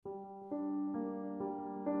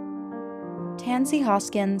TANSY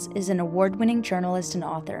Hoskins is an award-winning journalist and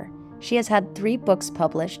author. She has had 3 books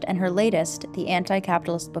published, and her latest, The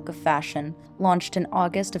Anti-Capitalist Book of Fashion, launched in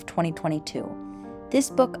August of 2022. This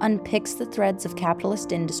book unpicks the threads of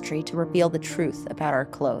capitalist industry to reveal the truth about our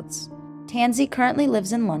clothes. Tansy currently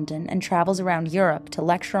lives in London and travels around Europe to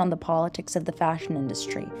lecture on the politics of the fashion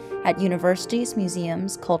industry at universities,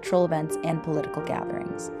 museums, cultural events, and political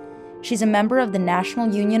gatherings. She's a member of the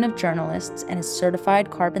National Union of Journalists and is certified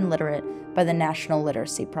carbon literate by the National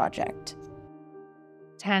Literacy Project.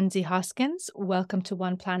 Tansy Hoskins, welcome to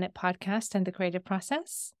One Planet Podcast and the Creative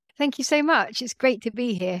Process. Thank you so much. It's great to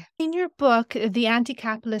be here. In your book, The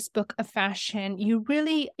Anti-Capitalist Book of Fashion, you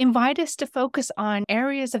really invite us to focus on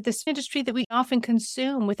areas of this industry that we often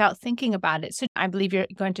consume without thinking about it. So I believe you're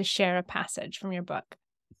going to share a passage from your book.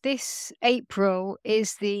 This April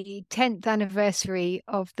is the 10th anniversary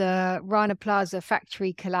of the Rana Plaza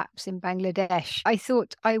factory collapse in Bangladesh. I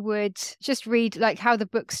thought I would just read how the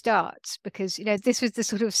book starts because, this was the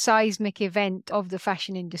sort of seismic event of the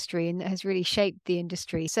fashion industry and has really shaped the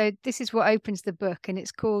industry. So this is what opens the book and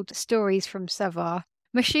it's called Stories from Savar.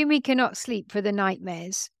 Mashumi cannot sleep for the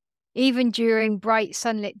nightmares. Even during bright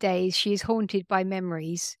sunlit days, she is haunted by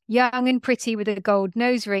memories. Young and pretty with a gold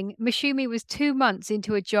nose ring, Mashumi was 2 months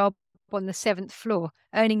into a job on the 7th floor,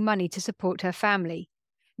 earning money to support her family.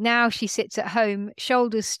 Now she sits at home,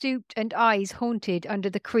 shoulders stooped and eyes haunted under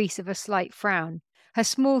the crease of a slight frown. Her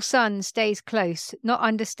small son stays close, not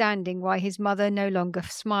understanding why his mother no longer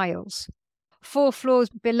smiles. 4 floors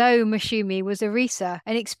below Mashumi was Arisa,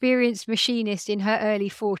 an experienced machinist in her early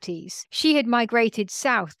 40s. She had migrated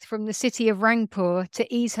south from the city of Rangpur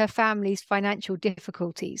to ease her family's financial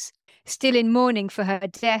difficulties. Still in mourning for her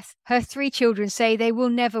death, her 3 children say they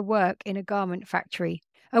will never work in a garment factory.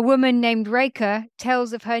 A woman named Rekha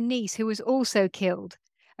tells of her niece who was also killed.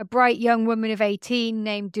 A bright young woman of 18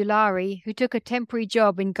 named Dulari, who took a temporary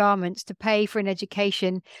job in garments to pay for an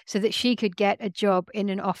education so that she could get a job in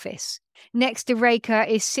an office. Next to Rekha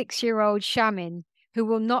is 6-year-old Shamin, who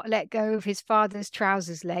will not let go of his father's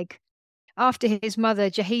trousers leg. After his mother,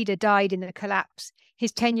 Jahida, died in the collapse,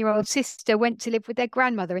 his 10-year-old sister went to live with their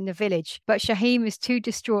grandmother in the village, but Shahim is too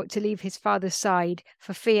distraught to leave his father's side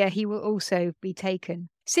for fear he will also be taken.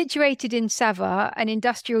 Situated in Savar, an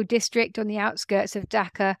industrial district on the outskirts of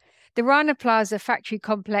Dhaka, the Rana Plaza factory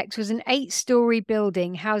complex was an 8-story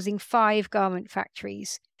building housing 5 garment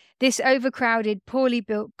factories. This overcrowded, poorly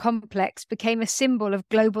built complex became a symbol of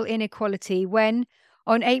global inequality when,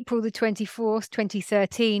 on April the 24th,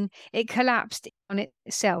 2013, it collapsed on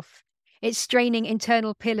itself, its straining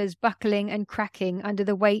internal pillars buckling and cracking under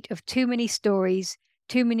the weight of too many stories,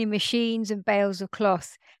 too many machines and bales of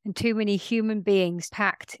cloth, and too many human beings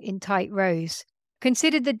packed in tight rows.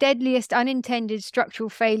 Considered the deadliest unintended structural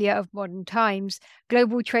failure of modern times,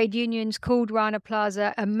 global trade unions called Rana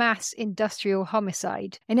Plaza a mass industrial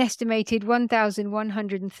homicide. An estimated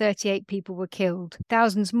 1,138 people were killed.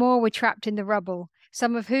 Thousands more were trapped in the rubble,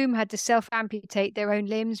 some of whom had to self-amputate their own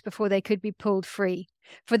limbs before they could be pulled free.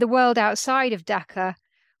 For the world outside of Dhaka,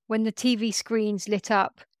 when the TV screens lit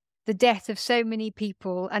up, the death of so many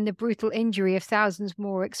people and the brutal injury of thousands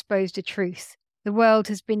more exposed a truth. The world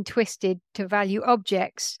has been twisted to value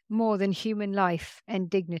objects more than human life and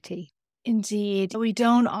dignity. Indeed. We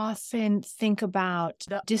don't often think about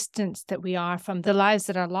the distance that we are from the lives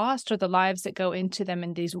that are lost or the lives that go into them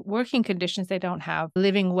in these working conditions. They don't have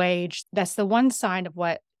living wage. That's the one side of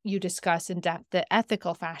what you discuss in depth, the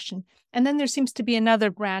ethical fashion. And then there seems to be another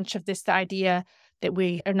branch of this, the idea that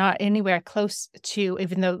we are not anywhere close to,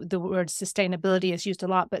 even though the word sustainability is used a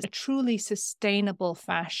lot, but a truly sustainable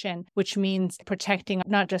fashion, which means protecting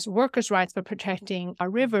not just workers' rights, but protecting our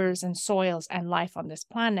rivers and soils and life on this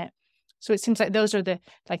planet. So it seems like those are the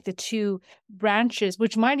 2 branches,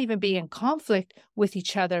 which might even be in conflict with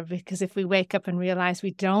each other, because if we wake up and realize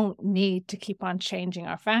we don't need to keep on changing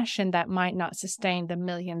our fashion, that might not sustain the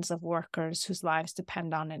millions of workers whose lives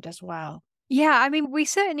depend on it as well. Yeah, we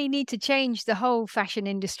certainly need to change the whole fashion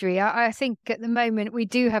industry. I think at the moment we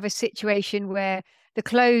do have a situation where the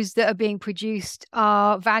clothes that are being produced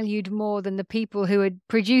are valued more than the people who are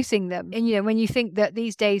producing them. And, when you think that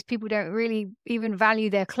these days people don't really even value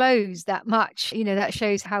their clothes that much, that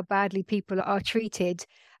shows how badly people are treated.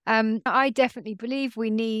 I definitely believe we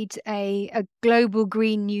need a global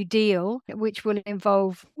Green New Deal, which will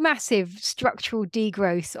involve massive structural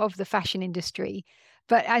degrowth of the fashion industry.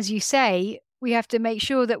 But as you say, we have to make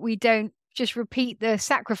sure that we don't just repeat the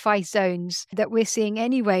sacrifice zones that we're seeing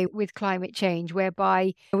anyway with climate change,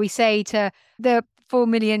 whereby we say to the 4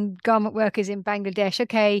 million garment workers in Bangladesh,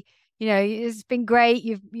 okay, It's been great.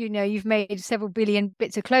 You've made several billion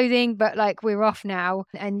bits of clothing, but like we're off now,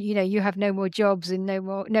 and you have no more jobs and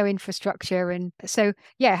no infrastructure. And so,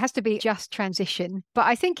 yeah, it has to be just transition. But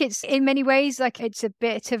I think it's in many ways like it's a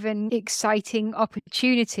bit of an exciting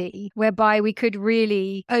opportunity whereby we could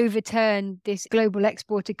really overturn this global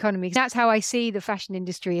export economy. That's how I see the fashion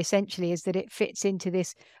industry essentially, is that it fits into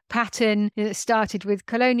this pattern that started with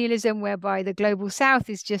colonialism, whereby the global south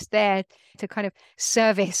is just there to kind of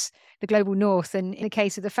service the global north. And in the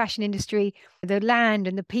case of the fashion industry, the land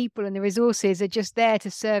and the people and the resources are just there to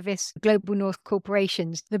service global north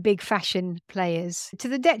corporations, the big fashion players, to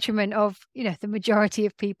the detriment of, the majority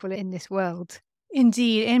of people in this world.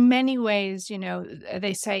 Indeed. In many ways,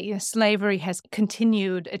 they say slavery has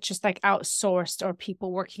continued. It's just like outsourced, or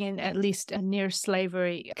people working in at least near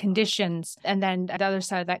slavery conditions. And then the other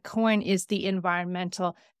side of that coin is the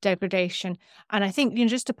environmental degradation. And I think,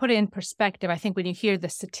 just to put it in perspective, I think when you hear the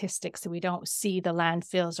statistics that we don't see the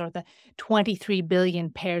landfills or the 23 billion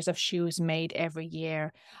pairs of shoes made every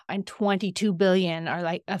year, and 22 billion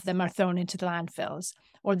of them are thrown into the landfills,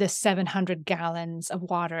 or the 700 gallons of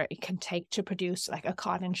water it can take to produce like a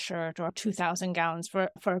cotton shirt, or 2,000 gallons for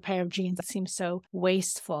a pair of jeans. That seems so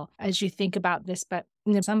wasteful as you think about this. But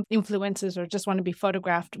some influencers or just want to be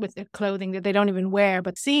photographed with their clothing that they don't even wear,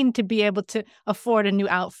 but seen to be able to afford a new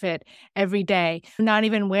outfit every day, not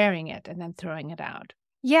even wearing it and then throwing it out.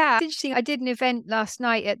 Yeah, it's interesting. I did an event last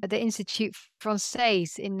night at the Institute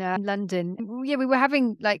Français in London. Yeah, we were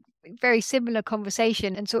having like very similar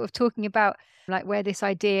conversation and sort of talking about like where this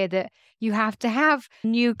idea that you have to have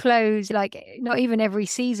new clothes, like not even every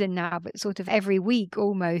season now, but sort of every week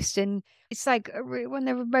almost. And it's like one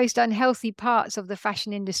of the most unhealthy parts of the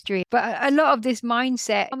fashion industry. But a lot of this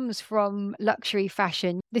mindset comes from luxury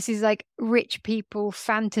fashion. This is like rich people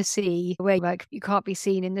fantasy where like you can't be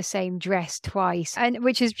seen in the same dress twice, and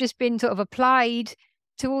which has just been sort of applied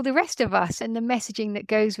to all the rest of us. And the messaging that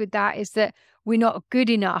goes with that is that we're not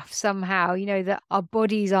good enough somehow, that our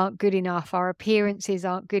bodies aren't good enough, our appearances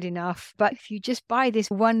aren't good enough. But if you just buy this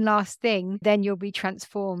one last thing, then you'll be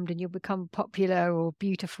transformed and you'll become popular or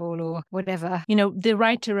beautiful or whatever. The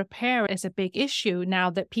right to repair is a big issue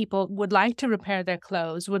now, that people would like to repair their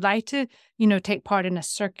clothes, would like to, take part in a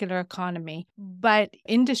circular economy. But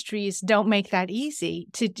industries don't make that easy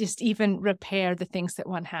to just even repair the things that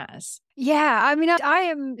one has. Yeah, I mean, I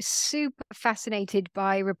am super fascinated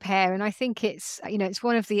by repair, and I think it's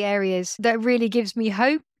one of the areas that really gives me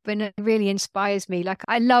hope and it really inspires me. Like,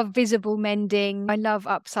 I love visible mending, I love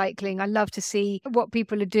upcycling, I love to see what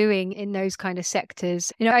people are doing in those kind of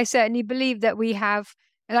sectors. I certainly believe that we have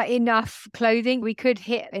enough clothing. We could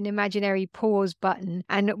hit an imaginary pause button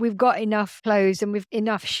and we've got enough clothes and we've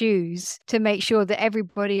enough shoes to make sure that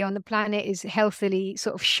everybody on the planet is healthily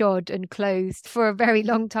sort of shod and clothed for a very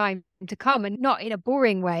long time to come, and not in a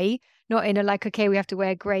boring way, not in a like, okay, we have to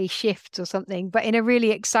wear grey shifts or something, but in a really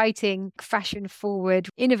exciting, fashion forward,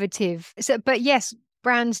 innovative. But yes,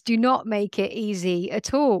 brands do not make it easy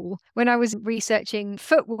at all. When I was researching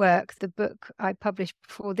Footwork, the book I published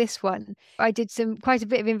before this one, I did quite a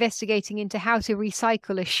bit of investigating into how to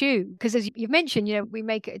recycle a shoe. Because as you mentioned, we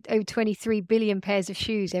make over 23 billion pairs of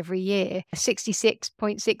shoes every year,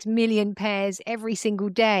 66.6 million pairs every single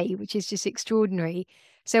day, which is just extraordinary.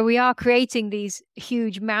 So we are creating these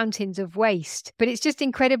huge mountains of waste, but it's just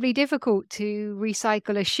incredibly difficult to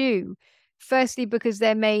recycle a shoe. Firstly, because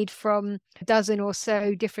they're made from a dozen or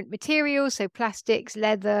so different materials, so plastics,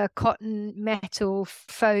 leather, cotton, metal,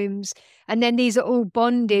 foams, and then these are all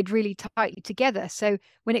bonded really tightly together. So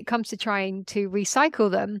when it comes to trying to recycle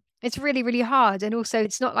them, it's really, really hard. And also,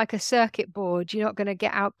 it's not like a circuit board. You're not going to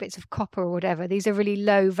get out bits of copper or whatever. These are really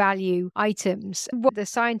low value items. What the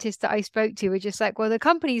scientists that I spoke to were just like, well, the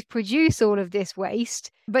companies produce all of this waste,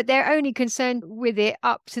 but they're only concerned with it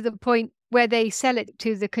up to the point where they sell it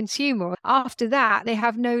to the consumer. After that, they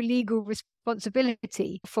have no legal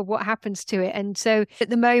responsibility for what happens to it. And so at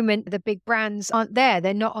the moment, the big brands aren't there.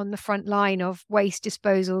 They're not on the front line of waste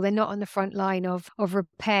disposal. They're not on the front line of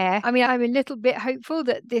repair. I mean, I'm a little bit hopeful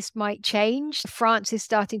that this might change. France is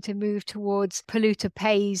starting to move towards polluter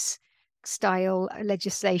pays style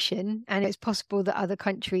legislation, and it's possible that other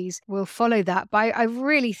countries will follow that. But I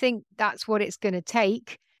really think that's what it's going to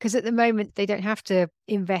take. Because at the moment, they don't have to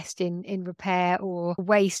invest in repair or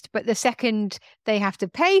waste. But the second they have to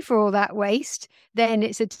pay for all that waste, then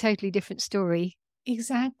it's a totally different story.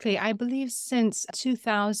 Exactly. I believe since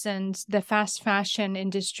 2000, the fast fashion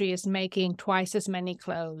industry is making twice as many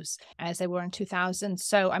clothes as they were in 2000.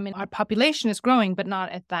 So, I mean, our population is growing, but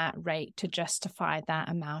not at that rate to justify that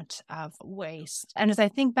amount of waste. And as I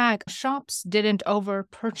think back, shops didn't over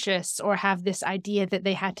purchase or have this idea that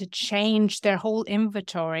they had to change their whole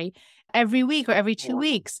inventory every week or every 2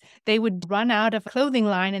 weeks. They would run out of clothing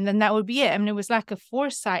line and then that would be it. I mean, it was lack of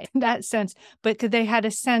foresight in that sense, but they had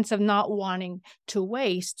a sense of not wanting to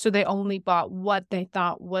waste. So they only bought what they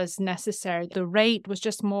thought was necessary. The rate was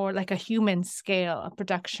just more like a human scale of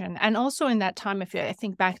production. And also in that time, if I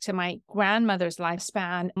think back to my grandmother's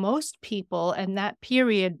lifespan, most people in that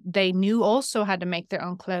period, they knew also how to make their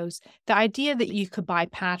own clothes. The idea that you could buy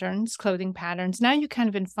patterns, clothing patterns, now you can't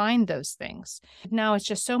even find those things. Now it's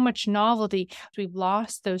just so much novelty. We've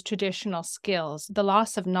lost those traditional skills. The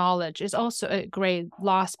loss of knowledge is also a great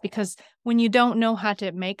loss because when you don't know how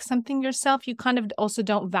to make something yourself, you kind of also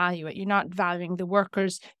don't value it. You're not valuing the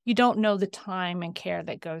workers. You don't know the time and care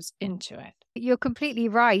that goes into it. You're completely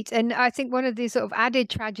right. And I think one of the sort of added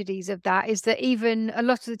tragedies of that is that even a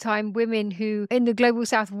lot of the time, women who in the global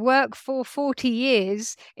south work for 40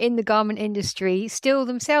 years in the garment industry still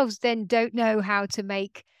themselves then don't know how to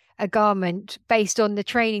make a garment based on the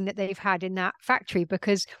training that they've had in that factory,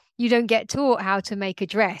 because you don't get taught how to make a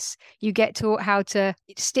dress. You get taught how to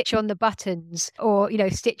stitch on the buttons or,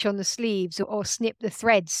 stitch on the sleeves or snip the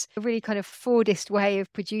threads, a really kind of Fordist way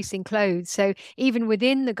of producing clothes. So even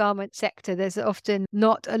within the garment sector, there's often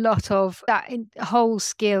not a lot of that whole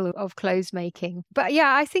skill of clothes making. But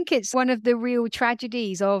yeah, I think it's one of the real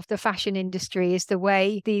tragedies of the fashion industry is the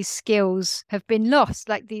way these skills have been lost,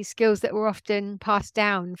 like these skills that were often passed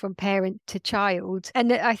down from parent to child.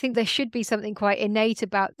 And I think there should be something quite innate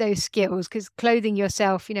about those skills, because clothing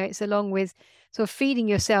yourself, it's along with sort of feeding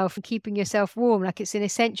yourself and keeping yourself warm, like it's an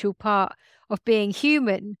essential part of being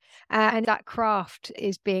human, and that craft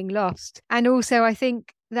is being lost. And also I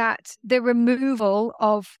think that the removal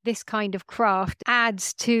of this kind of craft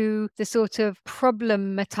adds to the sort of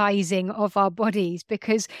problematizing of our bodies,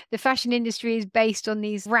 because the fashion industry is based on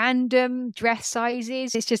these random dress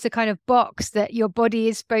sizes. It's just a kind of box that your body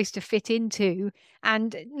is supposed to fit into.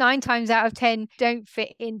 And 9 times out of 10 don't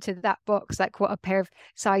fit into that box, like what a pair of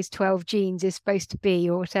size 12 jeans is supposed to be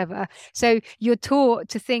or whatever. So you're taught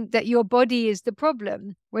to think that your body is the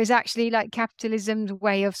problem, whereas actually like capitalism's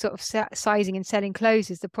way of sort of sizing and selling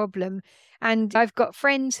clothes is the problem. And I've got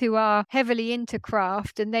friends who are heavily into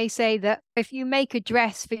craft, and they say that if you make a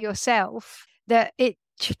dress for yourself, that it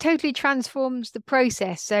totally transforms the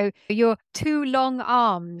process. So your too long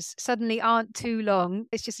arms suddenly aren't too long.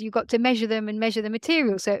 It's just you've got to measure them and measure the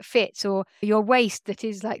material so it fits, or your waist that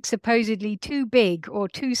is like supposedly too big or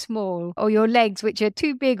too small, or your legs which are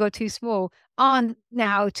too big or too small aren't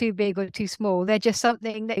now too big or too small. They're just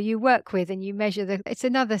something that you work with and you measure. It's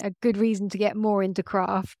another a good reason to get more into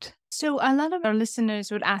craft. So a lot of our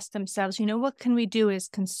listeners would ask themselves, what can we do as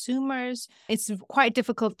consumers? It's quite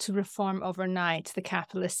difficult to reform overnight the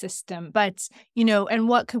capitalist system, but, and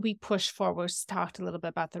what could we push forward? We talked a little bit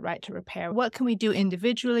about the right to repair. What can we do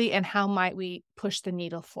individually, and how might we push the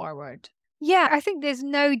needle forward? Yeah, I think there's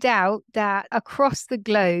no doubt that across the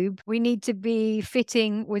globe, we need to be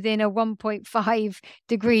fitting within a 1.5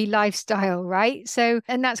 degree lifestyle, right? So,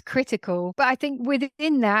 and that's critical. But I think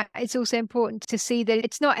within that, it's also important to see that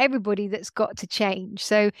it's not everybody that's got to change.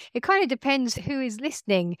 So it kind of depends who is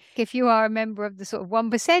listening. If you are a member of the sort of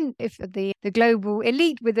 1%, if the global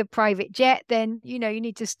elite with a private jet, then, you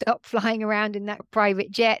need to stop flying around in that private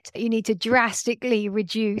jet. You need to drastically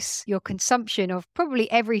reduce your consumption of probably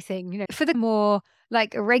everything, for the more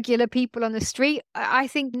like regular people on the street. I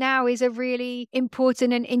think now is a really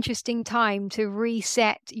important and interesting time to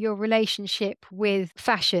reset your relationship with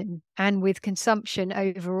fashion and with consumption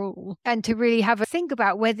overall, and to really have a think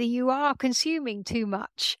about whether you are consuming too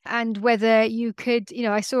much and whether you could,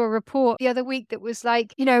 I saw a report the other week that was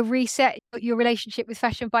like, reset your relationship with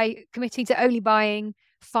fashion by committing to only buying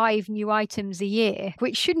 5 new items a year,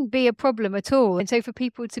 which shouldn't be a problem at all. And so for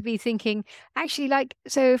people to be thinking, actually,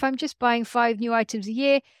 so if I'm just buying 5 new items a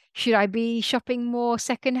year, should I be shopping more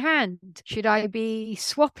secondhand? Should I be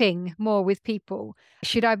swapping more with people?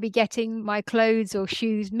 Should I be getting my clothes or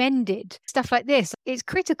shoes mended? Stuff like this. It's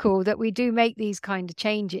critical that we do make these kind of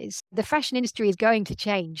changes. The fashion industry is going to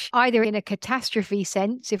change, either in a catastrophe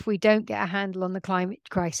sense, if we don't get a handle on the climate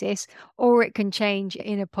crisis, or it can change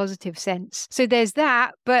in a positive sense. So there's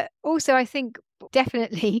that. But also, I think But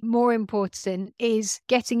definitely more important is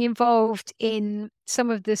getting involved in some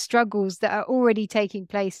of the struggles that are already taking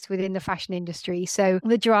place within the fashion industry. So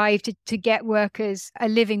the drive to get workers a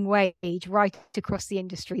living wage right across the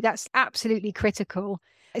industry, that's absolutely critical.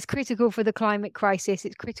 It's critical for the climate crisis.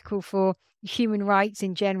 It's critical for human rights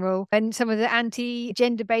in general, and some of the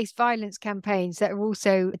anti-gender-based violence campaigns that are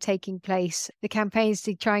also taking place, the campaigns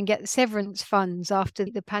to try and get severance funds after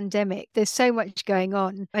the pandemic. There's so much going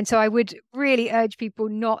on. And so I would really urge people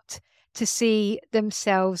not to see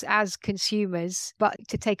themselves as consumers, but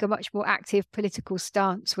to take a much more active political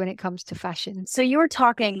stance when it comes to fashion. So you were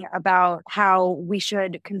talking about how we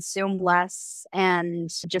should consume less and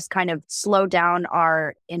just kind of slow down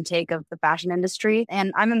our intake of the fashion industry.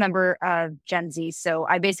 And I'm a member of Gen Z, so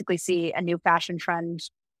I basically see a new fashion trend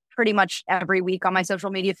pretty much every week on my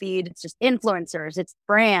social media feed. It's just influencers, it's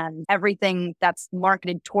brands, everything that's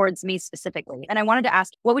marketed towards me specifically. And I wanted to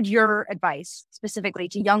ask, what would your advice specifically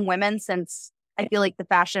to young women, since I feel like the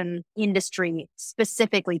fashion industry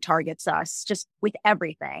specifically targets us just with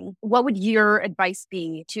everything? What would your advice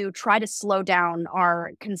be to try to slow down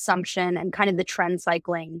our consumption and kind of the trend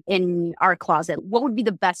cycling in our closet? What would be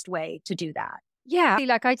the best way to do that? Yeah,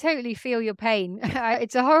 like I totally feel your pain.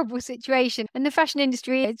 It's a horrible situation. And the fashion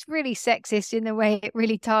industry, it's really sexist in the way it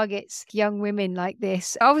really targets young women like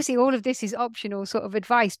this. Obviously, all of this is optional sort of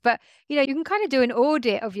advice, but you can kind of do an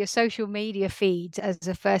audit of your social media feeds as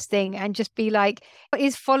a first thing and just be like,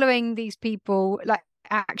 is following these people like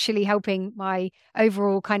actually helping my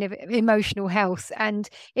overall kind of emotional health? And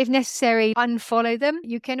if necessary, unfollow them.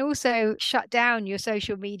 You can also shut down your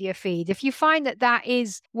social media feed. If you find that that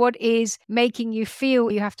is what is making you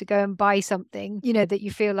feel you have to go and buy something, that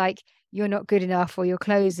you feel like you're not good enough or your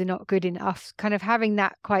clothes are not good enough, kind of having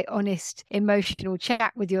that quite honest emotional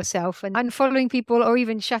chat with yourself and unfollowing people or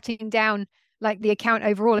even shutting down like the account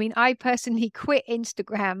overall. I mean, I personally quit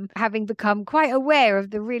Instagram having become quite aware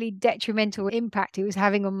of the really detrimental impact it was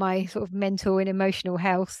having on my sort of mental and emotional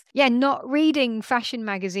health. Yeah, not reading fashion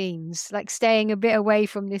magazines, like staying a bit away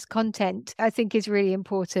from this content, I think is really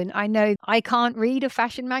important. I know I can't read a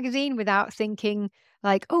fashion magazine without thinking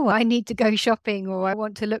like, oh, I need to go shopping, or I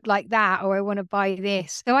want to look like that, or I want to buy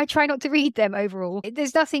this. So I try not to read them overall.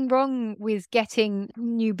 There's nothing wrong with getting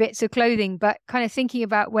new bits of clothing, but kind of thinking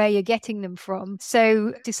about where you're getting them from.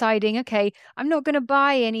 So deciding, okay, I'm not going to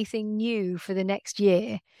buy anything new for the next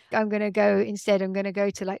year. I'm going to go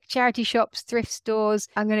to like charity shops, thrift stores.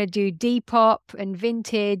 I'm going to do Depop and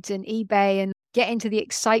Vinted and eBay and get into the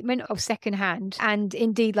excitement of secondhand and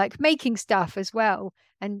indeed like making stuff as well.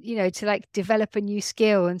 And, to like develop a new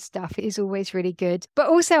skill and stuff is always really good. But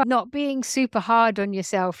also not being super hard on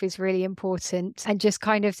yourself is really important. And just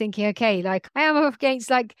kind of thinking, okay, like I am up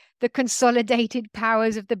against like the consolidated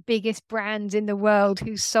powers of the biggest brands in the world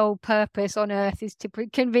whose sole purpose on earth is to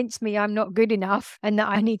convince me I'm not good enough and that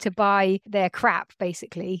I need to buy their crap,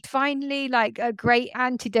 basically. Finally, like a great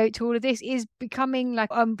antidote to all of this is becoming like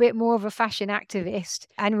a bit more of a fashion activist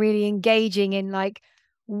and really engaging in like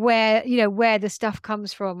where the stuff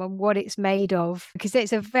comes from and what it's made of, because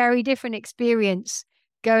it's a very different experience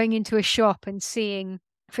going into a shop and seeing,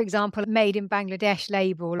 for example, a made in Bangladesh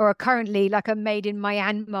label or currently like a made in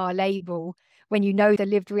Myanmar label, when you know the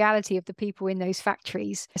lived reality of the people in those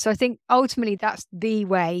factories. So I think ultimately that's the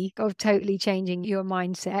way of totally changing your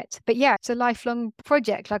mindset. But yeah, it's a lifelong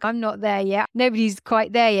project. Like I'm not there yet. Nobody's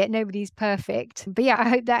quite there yet. Nobody's perfect. But yeah, I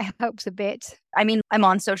hope that helps a bit. I mean, I'm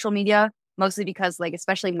on social media mostly because like,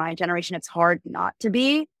 especially my generation, it's hard not to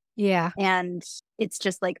be. Yeah. And it's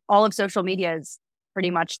just like all of social media is pretty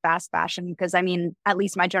much fast fashion, because I mean, at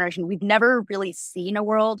least my generation, we've never really seen a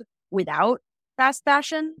world without fast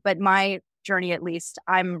fashion. But my journey, at least,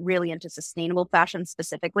 I'm really into sustainable fashion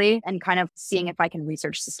specifically and kind of seeing if I can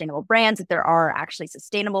research sustainable brands, if there are actually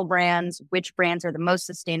sustainable brands, which brands are the most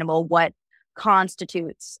sustainable, what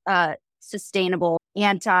constitutes sustainable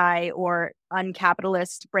anti or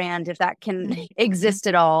uncapitalist brand, if that can exist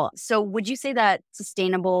at all. So would you say that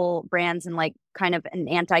sustainable brands and like kind of an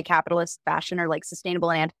anti-capitalist fashion, or like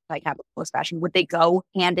sustainable and anti-capitalist fashion, would they go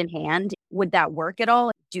hand in hand? Would that work at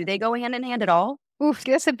all? Do they go hand in hand at all? Oof,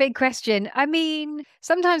 that's a big question. I mean,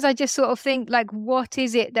 sometimes I just sort of think like, what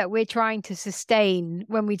is it that we're trying to sustain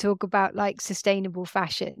when we talk about like sustainable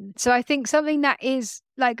fashion? So I think something that is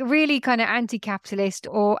like really kind of anti-capitalist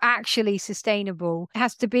or actually sustainable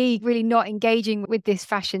has to be really not engaging with this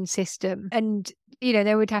fashion system. And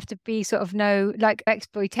there would have to be sort of no like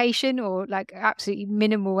exploitation or like absolutely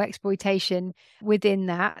minimal exploitation within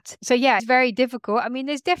that. So yeah, it's very difficult. I mean,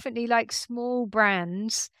 there's definitely like small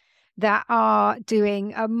brands that are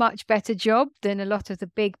doing a much better job than a lot of the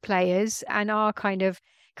big players and are kind of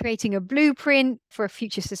creating a blueprint for a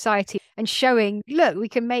future society and showing, look, we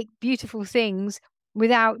can make beautiful things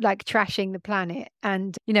without like trashing the planet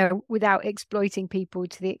and, without exploiting people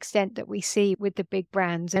to the extent that we see with the big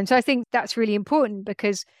brands. And so I think that's really important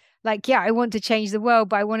because I want to change the world,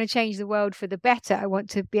 but I want to change the world for the better. I want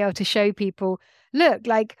to be able to show people, look,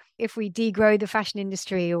 like if we degrow the fashion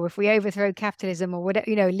industry or if we overthrow capitalism or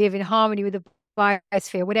whatever, live in harmony with the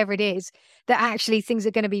biosphere, whatever it is, that actually things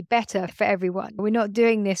are going to be better for everyone. We're not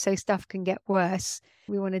doing this so stuff can get worse.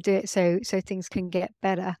 We want to do it so things can get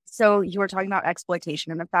better. So you were talking about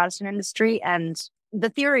exploitation in the fashion industry, and the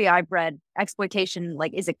theory I've read, exploitation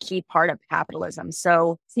is a key part of capitalism.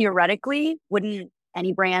 So theoretically, wouldn't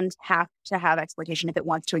any brand have to have exploitation if it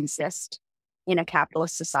wants to exist in a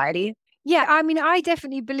capitalist society? Yeah, I mean, I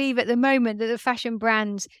definitely believe at the moment that the fashion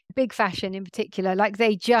brands, big fashion in particular,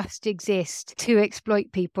 they just exist to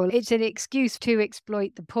exploit people. It's an excuse to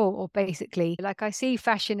exploit the poor, basically. I see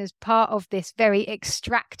fashion as part of this very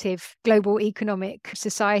extractive global economic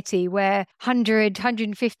society where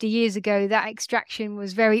 150 years ago, that extraction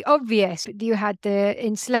was very obvious. You had the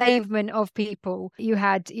enslavement of people. You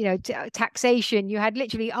had, taxation. You had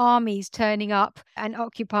literally armies turning up and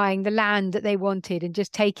occupying the land that they wanted and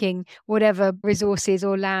just taking whatever resources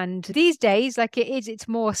or land. These days, it's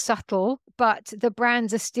more subtle, but the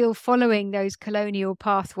brands are still following those colonial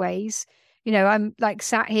pathways. I'm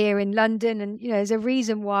sat here in London and, there's a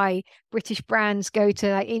reason why British brands go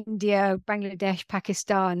to India, Bangladesh,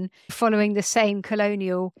 Pakistan, following the same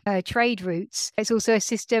colonial trade routes. It's also a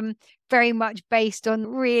system very much based on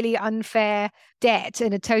really unfair debt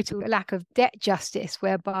and a total lack of debt justice,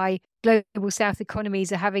 whereby global South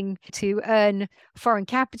economies are having to earn foreign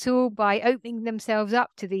capital by opening themselves up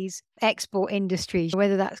to these export industries,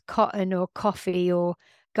 whether that's cotton or coffee or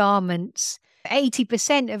garments.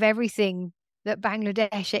 80% of everything that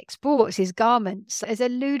Bangladesh exports is garments. It's a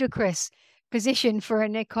ludicrous position for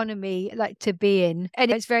an economy to be in,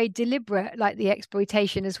 and it's very deliberate, the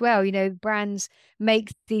exploitation as well. Brands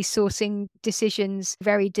make these sourcing decisions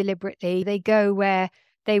very deliberately. They go where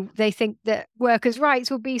they think that workers'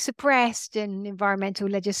 rights will be suppressed and environmental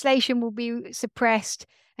legislation will be suppressed.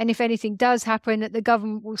 And if anything does happen, that the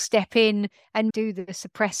government will step in and do the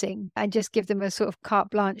suppressing and just give them a sort of carte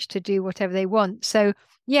blanche to do whatever they want. So,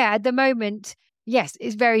 yeah, at the moment, yes,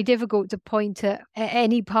 it's very difficult to point at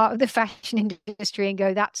any part of the fashion industry and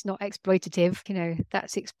go, that's not exploitative.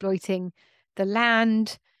 That's exploiting the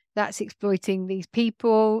land. That's exploiting these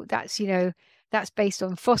people. That's based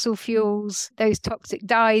on fossil fuels. Those toxic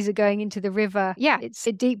dyes are going into the river. Yeah, it's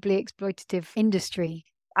a deeply exploitative industry.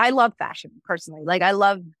 I love fashion personally. I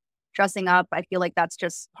love dressing up. I feel like that's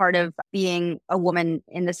just part of being a woman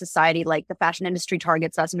in the society. The fashion industry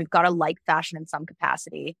targets us and we've got to like fashion in some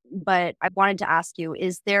capacity. But I wanted to ask you,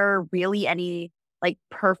 is there really any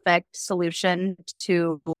perfect solution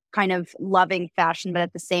to kind of loving fashion, but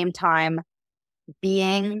at the same time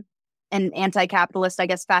being an anti-capitalist, I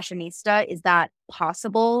guess, fashionista? Is that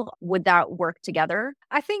possible? Would that work together?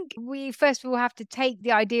 I think we first of all have to take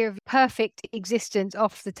the idea of perfect existence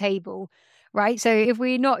off the table, right? So if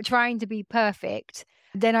we're not trying to be perfect,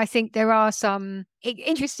 then I think there are some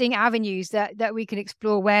interesting avenues that we can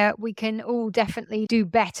explore where we can all definitely do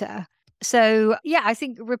better. So, yeah, I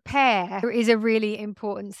think repair is a really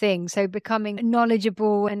important thing. So becoming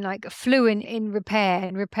knowledgeable and fluent in repair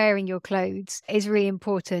and repairing your clothes is really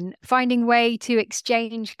important. Finding a way to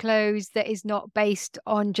exchange clothes that is not based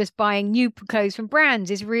on just buying new clothes from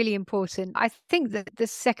brands is really important. I think that the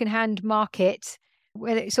secondhand market,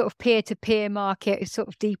 whether it's sort of peer-to-peer market, sort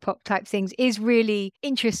of Depop type things, is really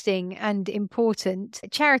interesting and important.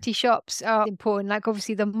 Charity shops are important.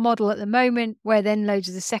 Obviously the model at the moment where then loads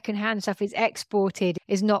of the secondhand stuff is exported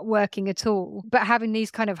is not working at all. But having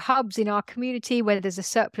these kind of hubs in our community where there's a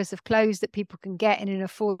surplus of clothes that people can get in an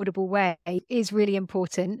affordable way is really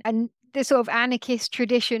important. And the sort of anarchist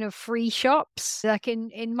tradition of free shops,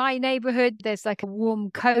 in my neighborhood, there's a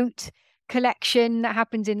warm coat collection that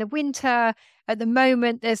happens in the winter. At the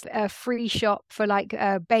moment, there's a free shop for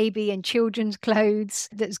baby and children's clothes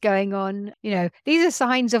that's going on. These are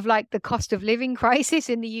signs of the cost of living crisis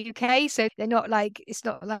in the UK. So they're not it's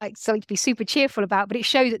not something to be super cheerful about, but it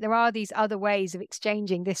shows that there are these other ways of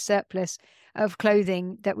exchanging this surplus of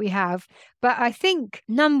clothing that we have. But I think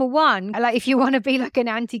number one, if you want to be an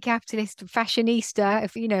anti-capitalist fashionista,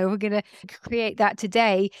 if we're going to create that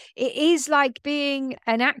today, it is being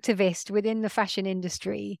an activist within the fashion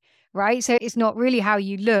industry. Right. So it's not really how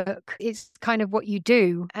you look. It's kind of what you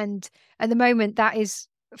do. And at the moment, that is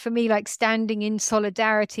for me, like standing in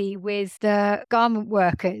solidarity with the garment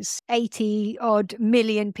workers, 80 odd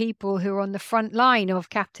million people who are on the front line of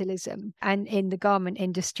capitalism and in the garment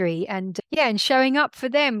industry. And showing up for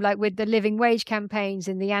them, like with the living wage campaigns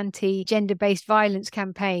and the anti-gender-based violence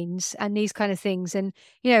campaigns and these kind of things. And,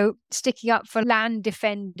 sticking up for land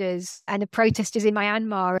defenders and the protesters in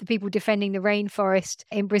Myanmar, the people defending the rainforest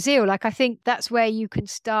in Brazil. Like, I think that's where you can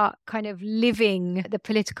start kind of living the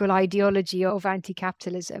political ideology of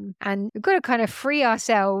anti-capitalism. And we've got to kind of free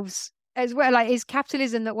ourselves as well. Like, it's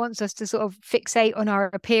capitalism that wants us to sort of fixate on our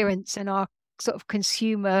appearance and our sort of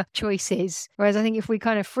consumer choices. Whereas I think if we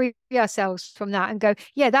kind of free ourselves from that and go,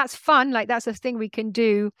 yeah, that's fun, like that's a thing we can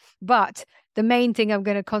do. But the main thing I'm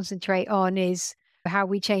going to concentrate on is how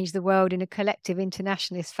we change the world in a collective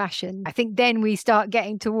internationalist fashion. I think then we start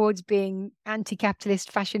getting towards being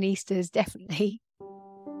anti-capitalist fashionistas, definitely.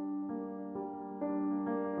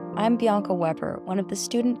 I'm Bianca Weber, one of the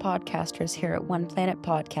student podcasters here at One Planet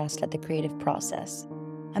Podcast at The Creative Process.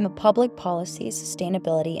 I'm a public policy,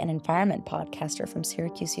 sustainability, and environment podcaster from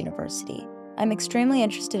Syracuse University. I'm extremely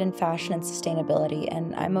interested in fashion and sustainability,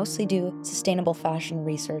 and I mostly do sustainable fashion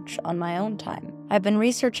research on my own time. I've been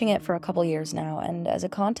researching it for a couple years now, and as a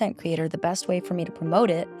content creator, the best way for me to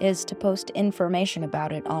promote it is to post information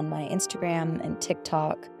about it on my Instagram and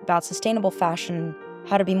TikTok about sustainable fashion,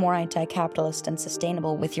 how to be more anti-capitalist and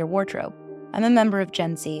sustainable with your wardrobe. I'm a member of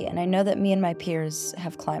Gen Z, and I know that me and my peers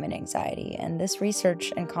have climate anxiety, and this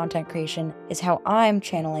research and content creation is how I'm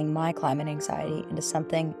channeling my climate anxiety into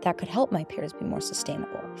something that could help my peers be more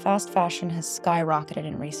sustainable. Fast fashion has skyrocketed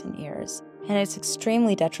in recent years, and it's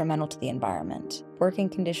extremely detrimental to the environment. Working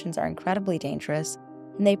conditions are incredibly dangerous,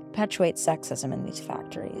 and they perpetuate sexism in these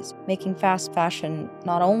factories, making fast fashion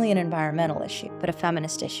not only an environmental issue, but a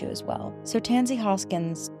feminist issue as well. So TANSY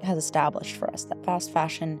Hoskins has established for us that fast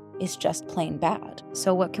fashion is just plain bad.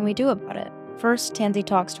 So what can we do about it? First, TANSY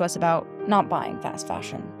talks to us about not buying fast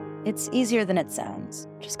fashion. It's easier than it sounds.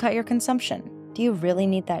 Just cut your consumption. Do you really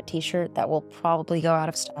need that t-shirt that will probably go out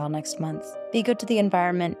of style next month? Be good to the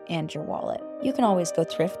environment and your wallet. You can always go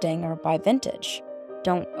thrifting or buy vintage.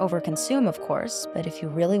 Don't overconsume, of course, but if you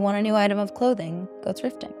really want a new item of clothing, go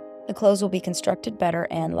thrifting. The clothes will be constructed better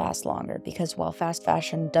and last longer because while fast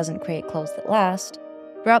fashion doesn't create clothes that last,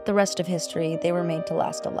 throughout the rest of history, they were made to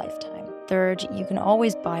last a lifetime. Third, you can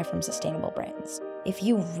always buy from sustainable brands. If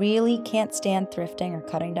you really can't stand thrifting or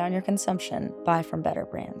cutting down your consumption, buy from better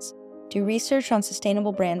brands. Do research on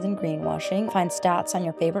sustainable brands and greenwashing, find stats on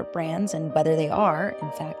your favorite brands and whether they are,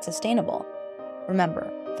 in fact, sustainable.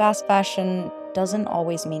 Remember, fast fashion doesn't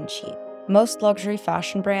always mean cheap. Most luxury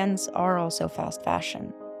fashion brands are also fast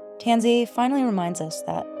fashion. TANSY finally reminds us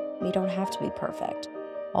that we don't have to be perfect.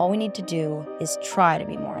 All we need to do is try to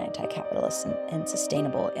be more anti-capitalist and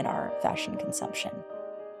sustainable in our fashion consumption.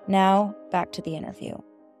 Now, back to the interview.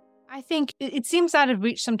 I think it seems out of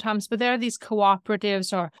reach sometimes, but there are these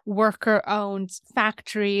cooperatives or worker-owned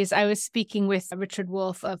factories. I was speaking with Richard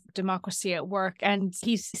Wolff of Democracy at Work, and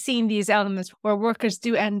he's seen these elements where workers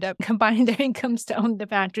do end up combining their incomes to own the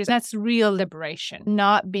factories. That's real liberation,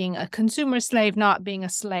 not being a consumer slave, not being a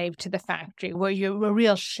slave to the factory, where you're a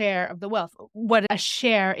real share of the wealth. What a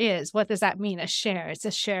share is, what does that mean? A share, it's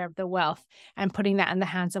a share of the wealth, and putting that in the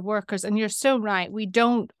hands of workers. And you're so right. We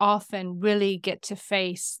don't often really get to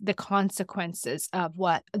face the consequences of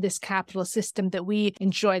what this capitalist system that we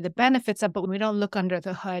enjoy the benefits of, but we don't look under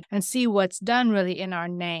the hood and see what's done really in our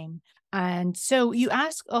name. And so you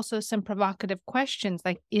ask also some provocative questions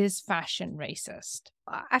like, is fashion racist?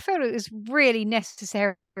 I felt it was really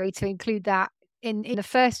necessary to include that in the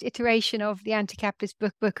first iteration of the anti-capitalist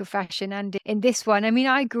book of fashion, and in this one. I mean,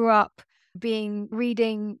 I grew up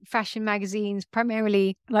reading fashion magazines,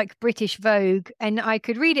 primarily like British Vogue, and I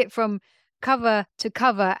could read it from cover to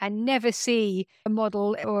cover and never see a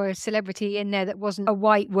model or a celebrity in there that wasn't a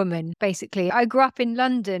white woman, basically. I grew up in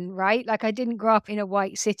London, right? Like, I didn't grow up in a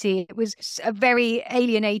white city. It was a very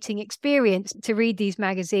alienating experience to read these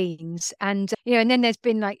magazines. And, and then there's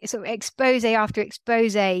been like sort of expose after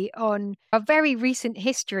expose on a very recent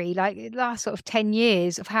history, like the last sort of 10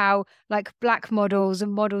 years of how like black models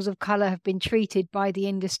and models of color have been treated by the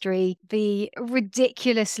industry, the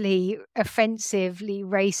ridiculously offensively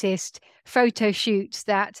racist photo shoots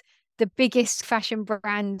that the biggest fashion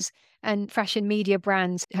brands and fashion media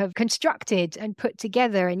brands have constructed and put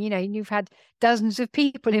together. And, you've had dozens of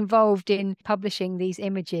people involved in publishing these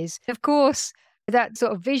images. Of course, that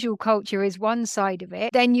sort of visual culture is one side of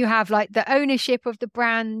it. Then you have like the ownership of the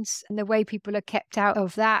brands and the way people are kept out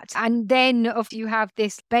of that. And then you have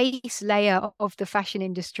this base layer of the fashion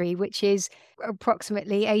industry, which is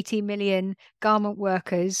approximately 80 million garment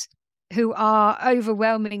workers who are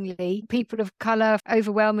overwhelmingly people of color,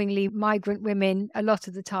 overwhelmingly migrant women a lot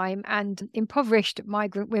of the time, and impoverished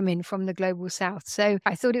migrant women from the global south. So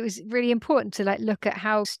I thought it was really important to look at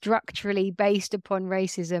how structurally based upon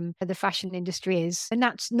racism the fashion industry is. And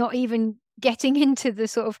that's not even getting into the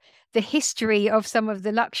sort of the history of some of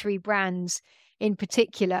the luxury brands, in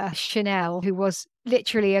particular Chanel, who was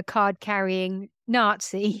literally a card-carrying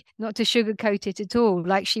Nazi, not to sugarcoat it at all.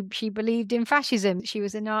 She believed in fascism. She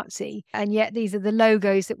was a Nazi. And yet these are the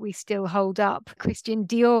logos that we still hold up. Christian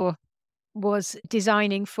Dior was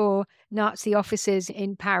designing for Nazi officers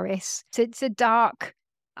in Paris. So it's a dark,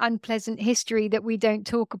 unpleasant history that we don't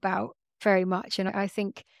talk about very much. And I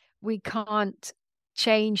think we can't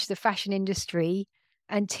change the fashion industry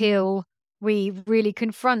until we really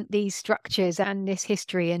confront these structures and this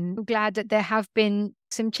history. And I'm glad that there have been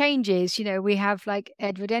some changes. We have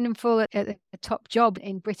Edward Enninful at the top job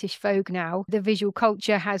in British Vogue now. The visual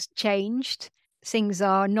culture has changed. Things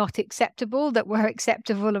are not acceptable that were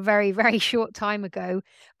acceptable a very, very short time ago,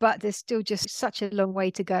 but there's still just such a long way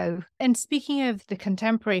to go. And speaking of the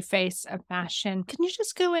contemporary face of fashion, can you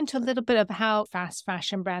just go into a little bit of how fast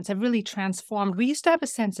fashion brands have really transformed? We used to have a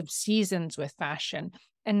sense of seasons with fashion,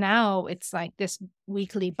 and now it's like this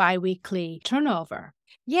weekly, bi-weekly turnover.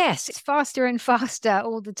 Yes, it's faster and faster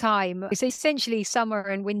all the time. It's essentially summer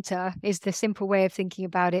and winter is the simple way of thinking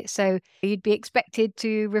about it. So you'd be expected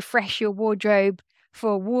to refresh your wardrobe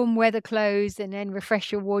for warm weather clothes and then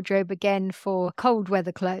refresh your wardrobe again for cold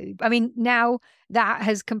weather clothes. I mean, now that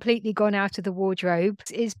has completely gone out of the wardrobe.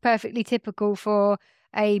 It's perfectly typical for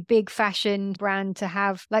a big fashion brand to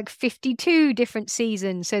have 52 different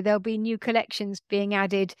seasons. So there'll be new collections being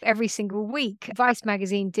added every single week. Vice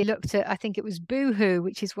magazine looked at, I think it was Boohoo,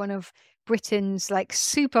 which is one of Britain's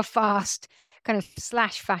super fast kind of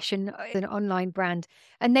slash fashion, an online brand.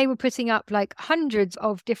 And they were putting up hundreds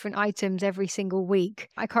of different items every single week.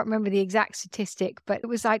 I can't remember the exact statistic, but it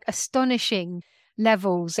was astonishing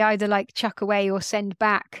levels. They either chuck away or send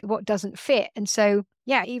back what doesn't fit. And so,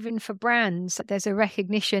 yeah, even for brands, there's a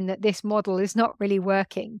recognition that this model is not really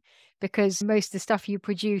working because most of the stuff you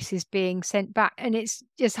produce is being sent back. And it's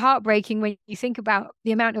just heartbreaking when you think about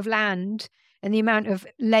the amount of land and the amount of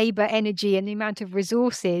labor, energy, and the amount of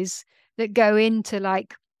resources that go into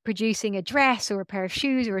producing a dress or a pair of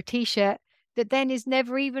shoes or a t-shirt that then is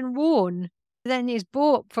never even worn, then is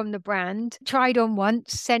bought from the brand, tried on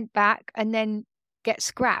once, sent back, and then get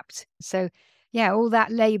scrapped. So yeah, all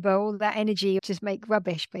that labor, all that energy just make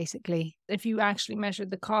rubbish, basically. If you actually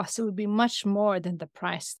measured the cost, it would be much more than the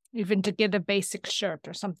price, even to get a basic shirt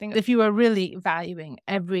or something, if you were really valuing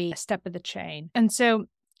every step of the chain. And so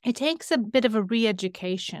it takes a bit of a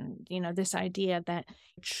re-education, this idea that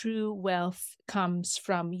true wealth comes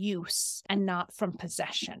from use and not from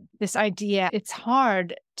possession. This idea, it's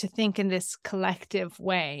hard to think in this collective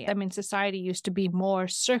way. I mean, society used to be more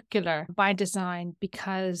circular by design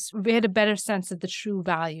because we had a better sense of the true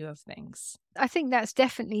value of things. I think that's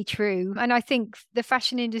definitely true. And I think the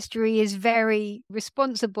fashion industry is very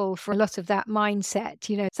responsible for a lot of that mindset.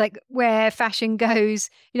 It's where fashion goes,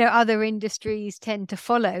 other industries tend to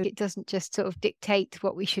follow. It doesn't just sort of dictate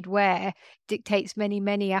what we should wear, it dictates many,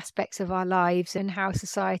 many aspects of our lives and how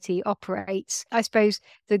society operates. I suppose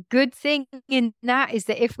the good thing in that is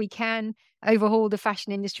that if we can overhaul the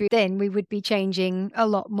fashion industry, then we would be changing a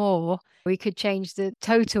lot more. We could change the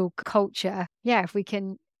total culture. Yeah, if we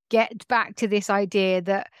can get back to this idea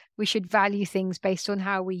that we should value things based on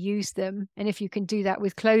how we use them. And if you can do that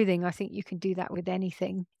with clothing, I think you can do that with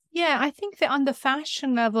anything. Yeah, I think that on the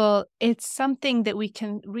fashion level, it's something that we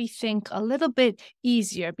can rethink a little bit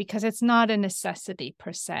easier because it's not a necessity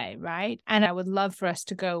per se, right? And I would love for us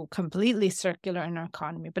to go completely circular in our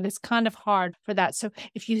economy, but it's kind of hard for that. So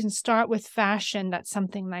if you can start with fashion, that's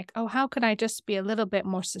something like, oh, how could I just be a little bit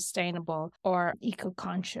more sustainable or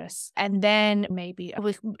eco-conscious? And then maybe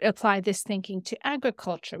we apply this thinking to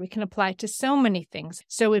agriculture. We can apply it to so many things.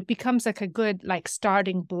 So it becomes a good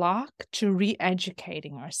starting block to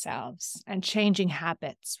re-educating ourselves and changing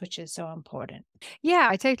habits, which is so important. Yeah,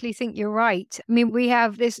 I totally think you're right. I mean, we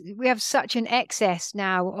have such an excess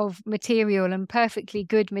now of material and perfectly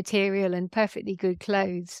good material and perfectly good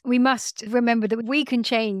clothes. We must remember that we can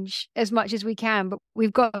change as much as we can, but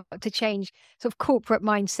we've got to change sort of corporate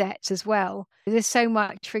mindsets as well. There's so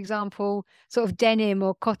much, for example, sort of denim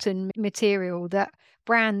or cotton material that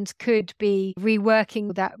brands could be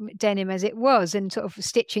reworking that denim as it was and sort of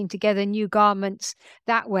stitching together new garments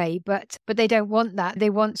that way. But they don't want that. They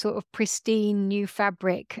want sort of pristine new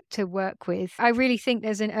fabric to work with. I really think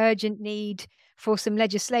there's an urgent need for some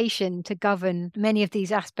legislation to govern many of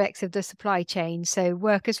these aspects of the supply chain. So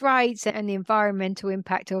workers' rights and the environmental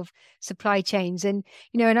impact of supply chains. And,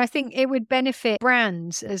 and I think it would benefit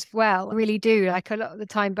brands as well. I really do. Like a lot of the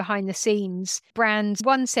time behind the scenes, brands,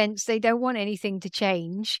 one sense, they don't want anything to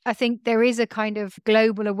change. I think there is a kind of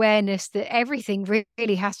global awareness that everything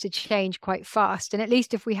really has to change quite fast. And at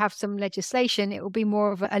least if we have some legislation, it will be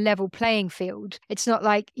more of a level playing field. It's not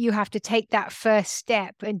like you have to take that first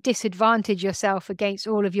step and disadvantage yourself against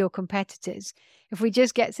all of your competitors. If we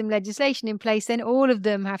just get some legislation in place, then all of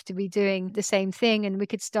them have to be doing the same thing, and we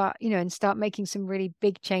could start, and start making some really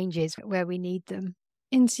big changes where we need them.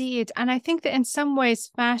 Indeed. And I think that in some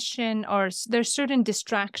ways, fashion, or there's certain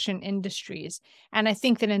distraction industries. And I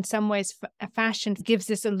think that in some ways, fashion gives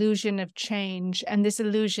this illusion of change and this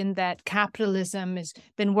illusion that capitalism has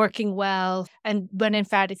been working well. And when in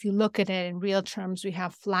fact, if you look at it in real terms, we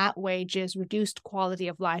have flat wages, reduced quality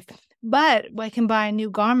of life. But I can buy a new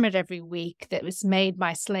garment every week that was made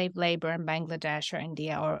by slave labor in Bangladesh or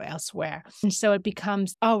India or elsewhere. And so it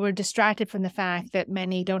becomes, we're distracted from the fact that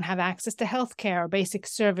many don't have access to healthcare or basic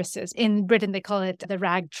services. In Britain, they call it the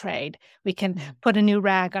rag trade. We can put a new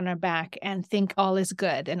rag on our back and think all is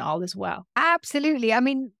good and all is well. Absolutely. I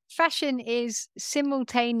mean, fashion is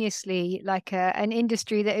simultaneously like an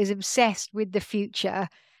industry that is obsessed with the future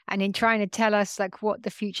and in trying to tell us like what the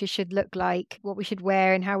future should look like, what we should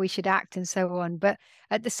wear and how we should act and so on. But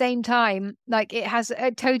at the same time, like it has a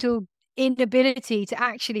total inability to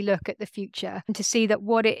actually look at the future and to see that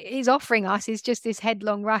what it is offering us is just this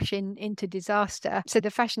headlong rush into disaster. So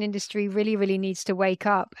the fashion industry really, really needs to wake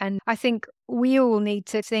up. And I think we all need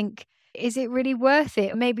to think, is it really worth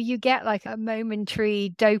it? Maybe you get like a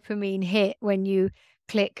momentary dopamine hit when you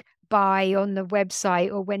click buy on the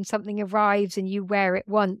website or when something arrives and you wear it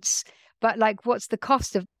once. But like, what's the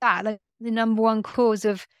cost of that? Like, the number one cause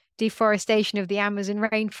of deforestation of the Amazon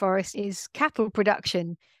rainforest is cattle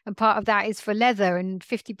production. And part of that is for leather, and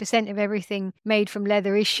 50% of everything made from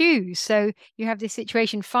leather is shoes. So you have this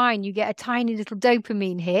situation, fine, you get a tiny little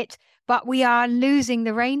dopamine hit, but we are losing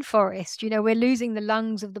the rainforest. We're losing the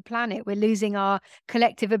lungs of the planet. We're losing our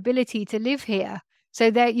collective ability to live here. So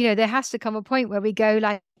there has to come a point where we go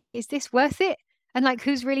like, is this worth it? And like,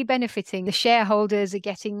 who's really benefiting? The shareholders are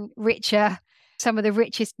getting richer. Some of the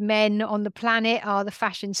richest men on the planet are the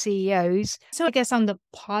fashion CEOs. So I guess on the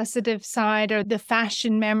positive side, or the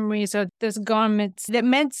fashion memories or those garments that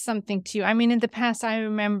meant something to you. I mean, in the past, I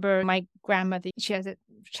remember my grandmother, she has a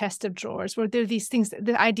chest of drawers where there are these things,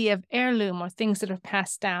 the idea of heirloom or things that are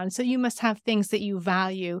passed down. So you must have things that you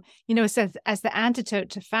value. So as the antidote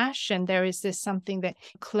to fashion, there is this something that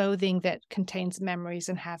clothing that contains memories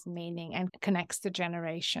and has meaning and connects the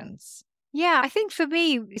generations. Yeah, I think for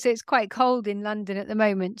me, so it's quite cold in London at the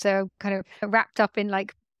moment. So I'm kind of wrapped up in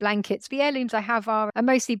like blankets. The heirlooms I have are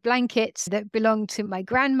mostly blankets that belong to my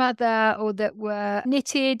grandmother or that were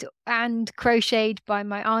knitted and crocheted by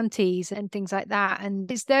my aunties and things like that. And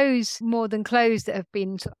it's those more than clothes that have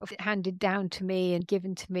been sort of handed down to me and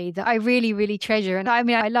given to me that I really, really treasure. And I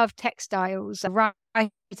mean, I love textiles. I write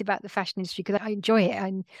about the fashion industry because I enjoy it,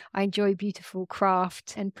 and I enjoy beautiful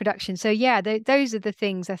craft and production. So yeah, those are the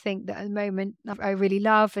things I think that at the moment I really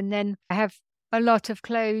love. And then I have a lot of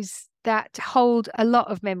clothes that hold a lot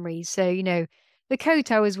of memories. So, the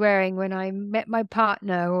coat I was wearing when I met my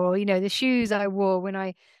partner, or, the shoes I wore when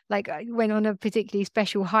I went on a particularly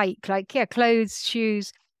special hike, clothes,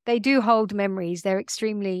 shoes, they do hold memories. They're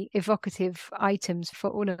extremely evocative items for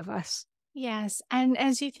all of us. Yes. And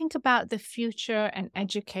as you think about the future and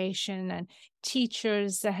education and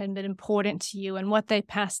teachers that have been important to you and what they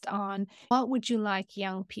passed on, what would you like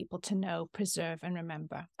young people to know, preserve, and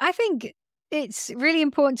remember? I think it's really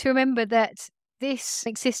important to remember that this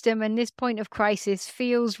system and this point of crisis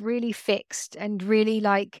feels really fixed and really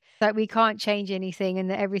like that we can't change anything and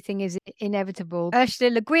that everything is inevitable.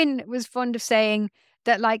 Ursula Le Guin was fond of saying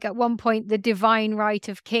that like at one point the divine right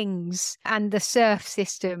of kings and the serf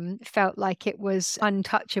system felt like it was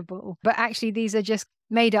untouchable. But actually these are just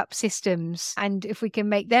made up systems. And if we can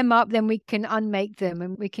make them up, then we can unmake them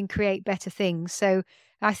and we can create better things. So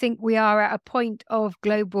I think we are at a point of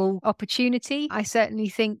global opportunity. I certainly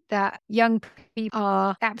think that young people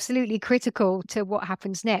are absolutely critical to what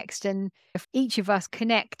happens next. And if each of us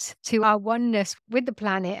connect to our oneness with the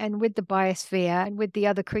planet and with the biosphere and with the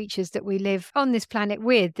other creatures that we live on this planet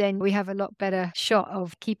with, then we have a lot better shot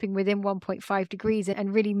of keeping within 1.5 degrees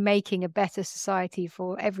and really making a better society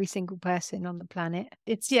for every single person on the planet.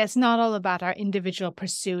 It's not all about our individual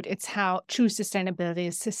pursuit. It's how true sustainability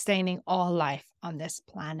is sustaining all life. on this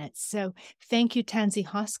planet. So thank you, Tansy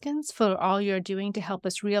Hoskins, for all you're doing to help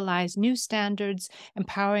us realize new standards,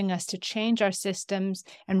 empowering us to change our systems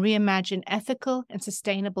and reimagine ethical and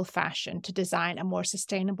sustainable fashion to design a more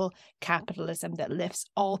sustainable capitalism that lifts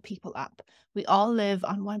all people up. We all live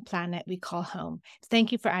on one planet we call home.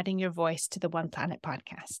 Thank you for adding your voice to the One Planet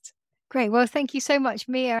podcast. Great. Well, thank you so much,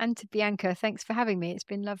 Mia, and to Bianca. Thanks for having me. It's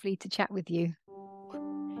been lovely to chat with you.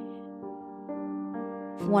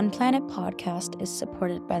 One Planet podcast is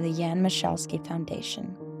supported by the Jan Michalski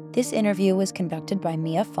Foundation. This interview was conducted by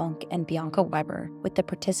Mia Funk and Bianca Weber with the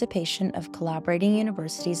participation of collaborating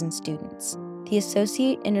universities and students. The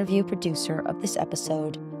associate interview producer of this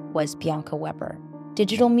episode was Bianca Weber.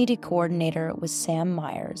 Digital media coordinator was Sam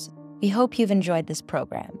Myers. We hope you've enjoyed this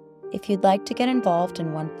program. If you'd like to get involved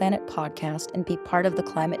in One Planet podcast and be part of the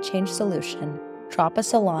climate change solution, drop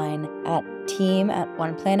us a line at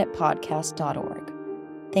team@oneplanetpodcast.org.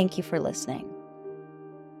 Thank you for listening.